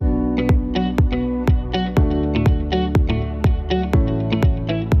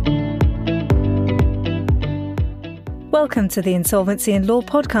Welcome to the Insolvency and Law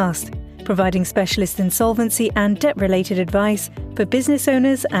podcast, providing specialist insolvency and debt-related advice for business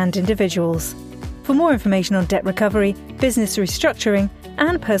owners and individuals. For more information on debt recovery, business restructuring,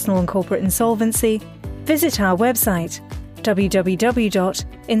 and personal and corporate insolvency, visit our website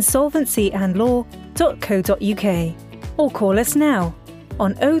www.insolvencyandlaw.co.uk or call us now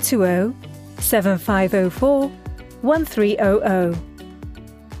on 020 7504 1300.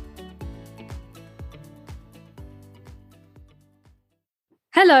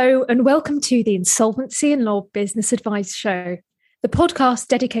 Hello and welcome to the Insolvency and Law Business Advice Show, the podcast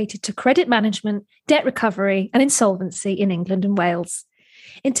dedicated to credit management, debt recovery and insolvency in England and Wales.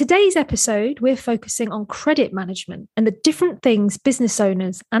 In today's episode, we're focusing on credit management and the different things business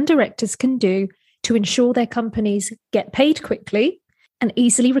owners and directors can do to ensure their companies get paid quickly and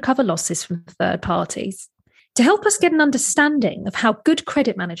easily recover losses from third parties. To help us get an understanding of how good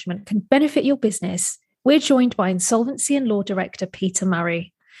credit management can benefit your business, we're joined by Insolvency and Law Director Peter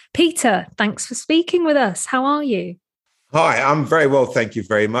Murray. Peter, thanks for speaking with us. How are you? Hi, I'm very well, thank you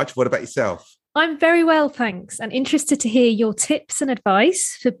very much. What about yourself? I'm very well, thanks, and interested to hear your tips and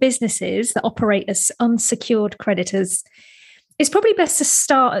advice for businesses that operate as unsecured creditors. It's probably best to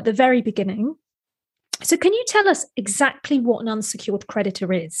start at the very beginning. So can you tell us exactly what an unsecured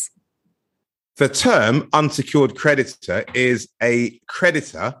creditor is? The term unsecured creditor is a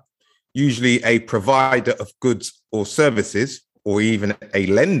creditor, usually a provider of goods or services, or even a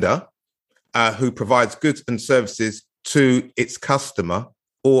lender who provides goods and services to its customer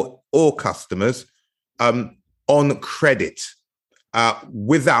or customers on credit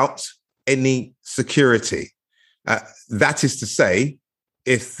without any security. That is to say,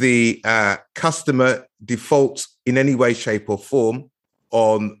 if the customer defaults in any way, shape or form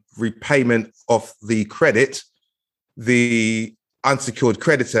on repayment of the credit, the unsecured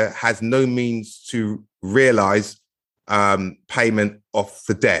creditor has no means to realise payment of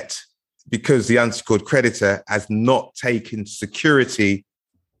the debt because the unsecured creditor has not taken security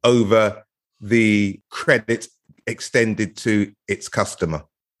over the credit extended to its customer.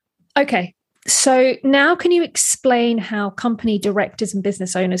 Okay, so now can you explain how company directors and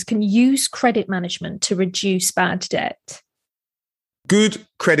business owners can use credit management to reduce bad debt? Good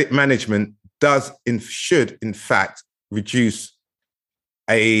credit management should in fact reduce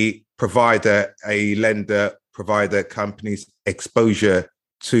a lender provider company's exposure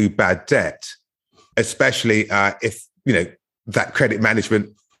to bad debt, especially if that credit management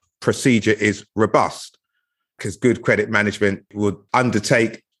procedure is robust, because good credit management would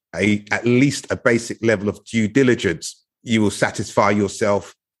undertake at least a basic level of due diligence. You will satisfy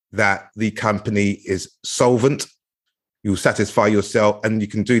yourself that the company is solvent. You will satisfy yourself, and you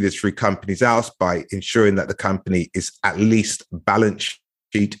can do this through Companies House by ensuring that the company is at least balance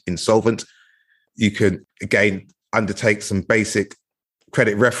sheet insolvent. You can, again, undertake some basic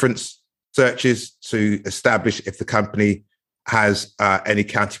credit reference searches to establish if the company has any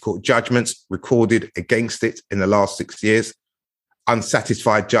county court judgments recorded against it in the last 6 years,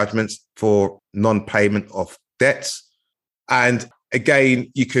 unsatisfied judgments for non-payment of debts. And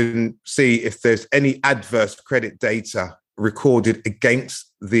again, you can see if there's any adverse credit data recorded against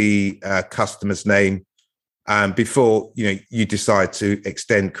the customer's name before you decide to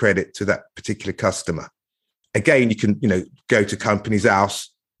extend credit to that particular customer. Again, you can go to Companies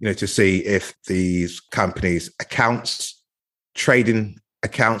House to see if these companies' accounts, trading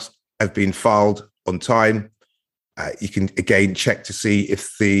accounts, have been filed on time. You can again check to see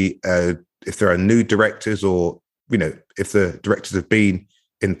if there are new directors, or if the directors have been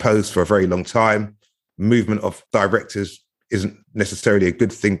in post for a very long time. Movement of directors isn't necessarily a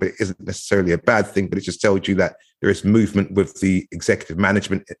good thing, but it isn't necessarily a bad thing, but it just tells you that there is movement with the executive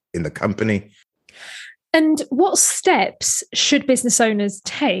management in the company. And what steps should business owners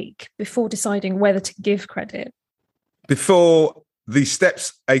take before deciding whether to give credit? Before the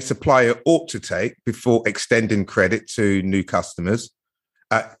steps a supplier ought to take before extending credit to new customers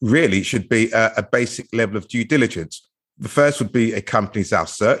really should be a basic level of due diligence. The first would be a Companies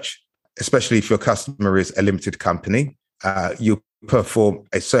House search, especially if your customer is a limited company. You perform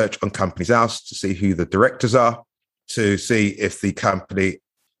a search on Companies House to see who the directors are, to see if the company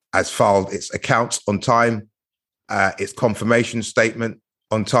has filed its accounts on time, its confirmation statement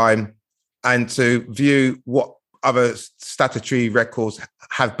on time, and to view what other statutory records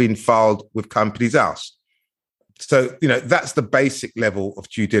have been filed with Companies House. So, that's the basic level of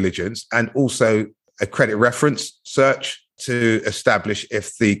due diligence, and also a credit reference search to establish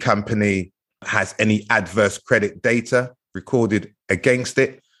if the company has any adverse credit data recorded against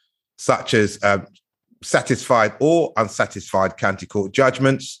it, such as satisfied or unsatisfied county court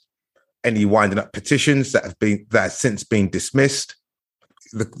judgments, any winding up petitions that have since been dismissed.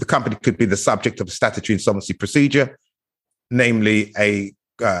 The company could be the subject of a statutory insolvency procedure, namely a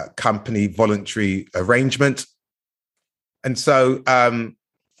company voluntary arrangement. And so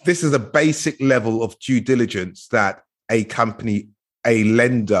this is a basic level of due diligence that a company, a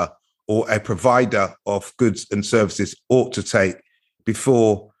lender, or a provider of goods and services ought to take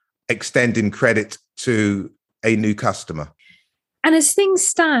before extending credit to a new customer. And as things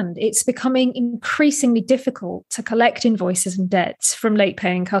stand, it's becoming increasingly difficult to collect invoices and debts from late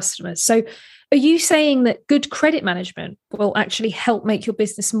paying customers. So are you saying that good credit management will actually help make your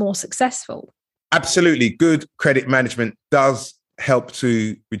business more successful? Absolutely. Good credit management does help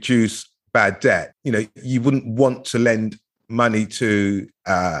to reduce bad debt. You wouldn't want to lend money to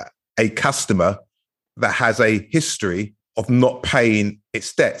a customer that has a history of not paying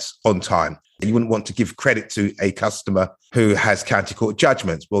its debts on time. You wouldn't want to give credit to a customer who has county court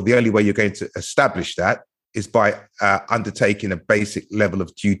judgments. Well, the only way you're going to establish that is by undertaking a basic level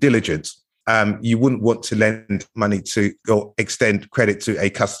of due diligence. You wouldn't want to lend money to or extend credit to a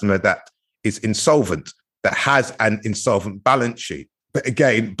customer that is insolvent, that has an insolvent balance sheet. But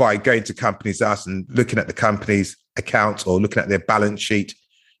again, by going to Companies House and looking at the company's accounts or looking at their balance sheet,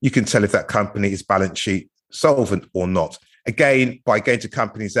 you can tell if that company is balance sheet solvent or not. Again, by going to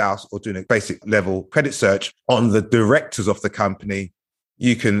Companies House or doing a basic level credit search on the directors of the company,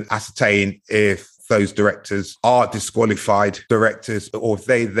 you can ascertain if those directors are disqualified directors or if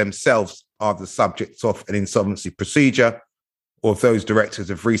they themselves are the subjects of an insolvency procedure, or if those directors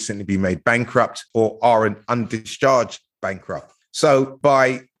have recently been made bankrupt or are an undischarged bankrupt. So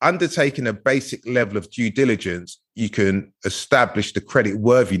by undertaking a basic level of due diligence, you can establish the credit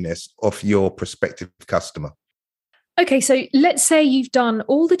worthiness of your prospective customer. Okay, so let's say you've done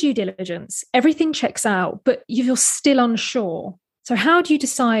all the due diligence, everything checks out, but you're still unsure. So how do you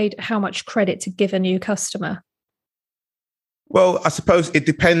decide how much credit to give a new customer? Well, I suppose it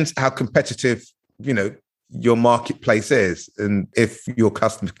depends how competitive, your marketplace is, and if your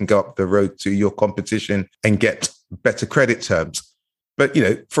customers can go up the road to your competition and get better credit terms. But,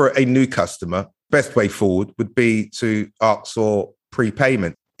 for a new customer, best way forward would be to ask for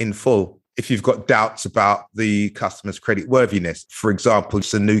prepayment in full. If you've got doubts about the customer's credit worthiness, for example,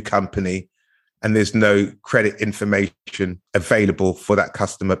 it's a new company and there's no credit information available for that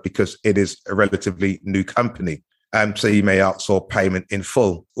customer because it is a relatively new company. So you may ask for payment in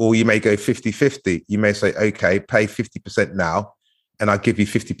full, or you may go 50-50. You may say, okay, pay 50% now, and I'll give you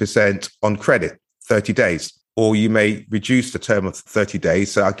 50% on credit, 30 days. Or you may reduce the term of 30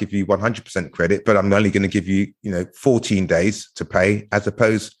 days. So I'll give you 100% credit, but I'm only going to give you, 14 days to pay as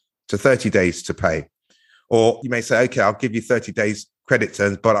opposed to 30 days to pay. Or you may say, okay, I'll give you 30 days credit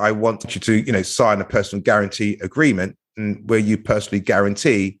terms, but I want you to, sign a personal guarantee agreement where you personally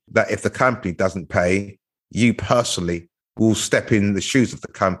guarantee that if the company doesn't pay, you personally will step in the shoes of the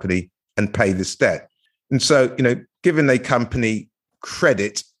company and pay this debt. And so, giving a company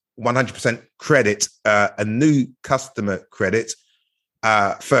credit, 100% credit, a new customer credit,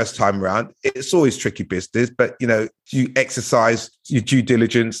 first time around, it's always tricky business, but, you exercise your due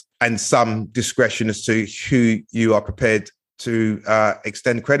diligence and some discretion as to who you are prepared to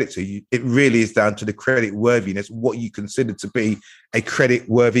extend credit to. It really is down to the credit worthiness, what you consider to be a credit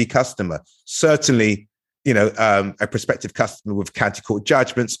worthy customer. Certainly, a prospective customer with county court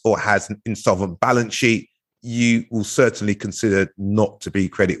judgments or has an insolvent balance sheet, you will certainly consider not to be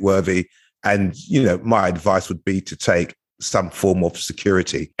credit worthy. And, my advice would be to take some form of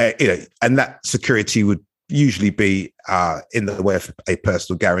security, and that security would usually be in the way of a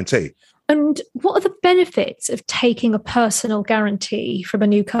personal guarantee. And what are the benefits of taking a personal guarantee from a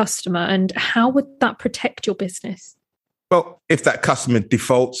new customer, and how would that protect your business? Well, if that customer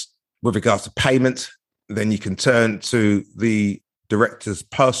defaults with regards to payment, then you can turn to the directors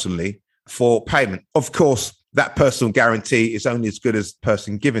personally for payment. Of course, that personal guarantee is only as good as the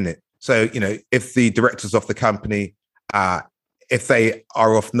person giving it. So, if the directors of the company, if they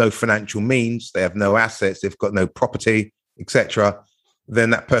are of no financial means, they have no assets, they've got no property, etc.,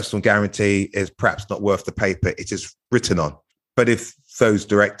 then that personal guarantee is perhaps not worth the paper it is written on. But if those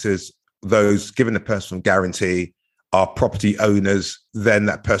directors, those given the personal guarantee, are property owners, then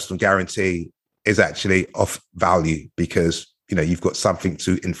that personal guarantee is actually of value because, you've got something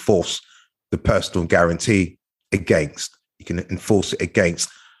to enforce the personal guarantee against. You can enforce it against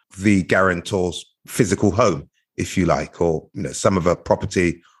the guarantor's physical home, if you like, or, some of a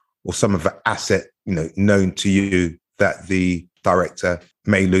property or some of an asset, known to you that the director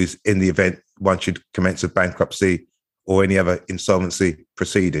may lose in the event one should commence a bankruptcy or any other insolvency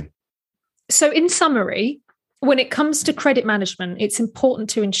proceeding. So in summary, when it comes to credit management, it's important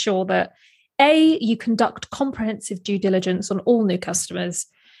to ensure that A, you conduct comprehensive due diligence on all new customers,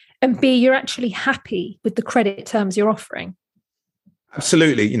 and B, you're actually happy with the credit terms you're offering.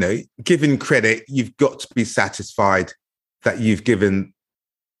 Absolutely. Giving credit, you've got to be satisfied that you've given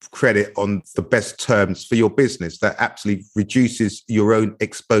credit on the best terms for your business that absolutely reduces your own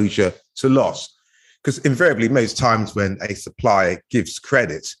exposure to loss. Because invariably, most times when a supplier gives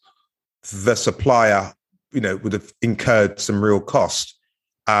credit, the supplier, would have incurred some real cost,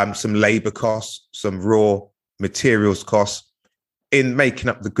 some labor costs, some raw materials costs in making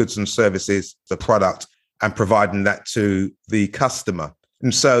up the goods and services, the product, and providing that to the customer.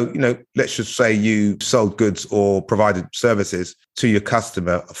 And so, let's just say you sold goods or provided services to your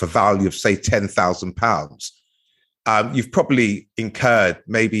customer for value of, say, £10,000. You've probably incurred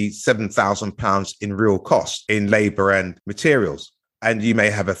maybe £7,000 in real cost in labor and materials. And you may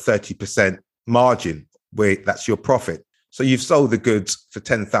have a 30% margin where that's your profit. So you've sold the goods for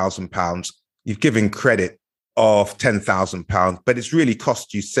 £10,000. You've given credit of £10,000, but it's really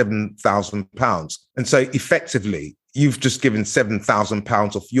cost you £7,000. And so effectively, you've just given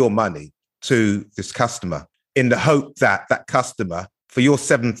 £7,000 of your money to this customer in the hope that that customer, for your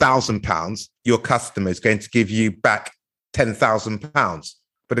 £7,000, your customer is going to give you back £10,000.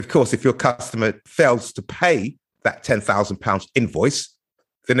 But of course, if your customer fails to pay that £10,000 invoice,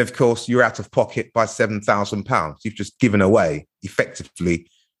 then of course you're out of pocket by £7,000. You've just given away effectively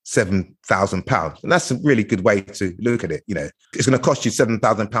 £7,000. And that's a really good way to look at it. It's going to cost you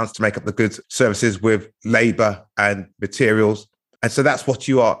 £7,000 to make up the goods, services with labor and materials. And so that's what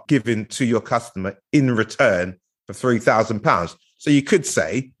you are giving to your customer in return for £3,000. So you could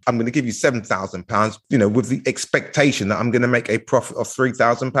say, I'm going to give you £7,000, with the expectation that I'm going to make a profit of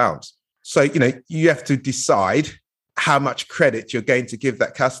 £3,000. So, you have to decide how much credit you're going to give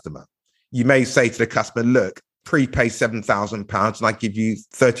that customer. You may say to the customer, look, prepay £7,000 and I give you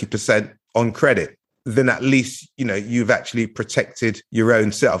 30% on credit. Then at least, you've actually protected your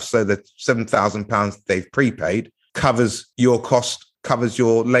own self. So that £7,000 they've prepaid covers your cost, covers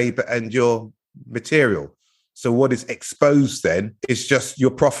your labor and your material. So what is exposed then is just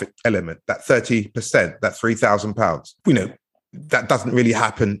your profit element, that 30%, that £3,000. That doesn't really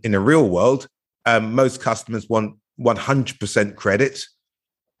happen in the real world. Most customers want 100% credit.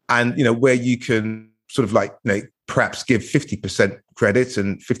 And, where you can sort of perhaps give 50% credit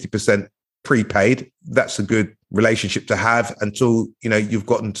and 50% prepaid, that's a good relationship to have until, you've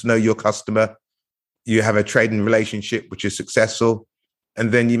gotten to know your customer. You have a trading relationship, which is successful.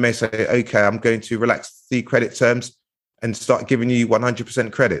 And then you may say, okay, I'm going to relax the credit terms and start giving you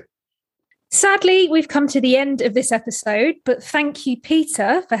 100% credit. Sadly, we've come to the end of this episode, but thank you,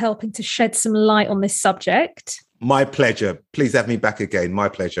 Peter, for helping to shed some light on this subject. My pleasure. Please have me back again. My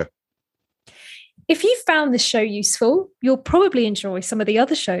pleasure. If you found this show useful, you'll probably enjoy some of the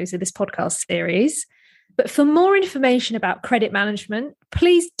other shows of this podcast series. But for more information about credit management,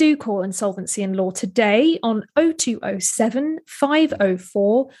 please do call Insolvency and Law today on 0207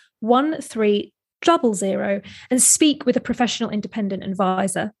 504 1300 and speak with a professional independent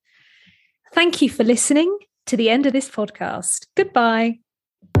advisor. Thank you for listening to the end of this podcast. Goodbye.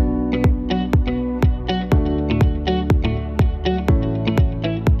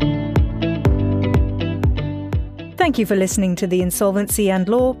 Thank you for listening to the Insolvency and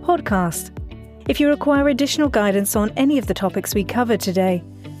Law podcast. If you require additional guidance on any of the topics we covered today,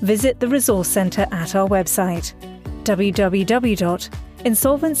 visit the Resource Centre at our website,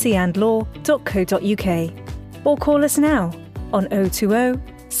 www.insolvencyandlaw.co.uk, or call us now on 020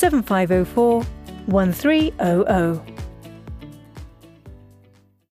 7504 1300.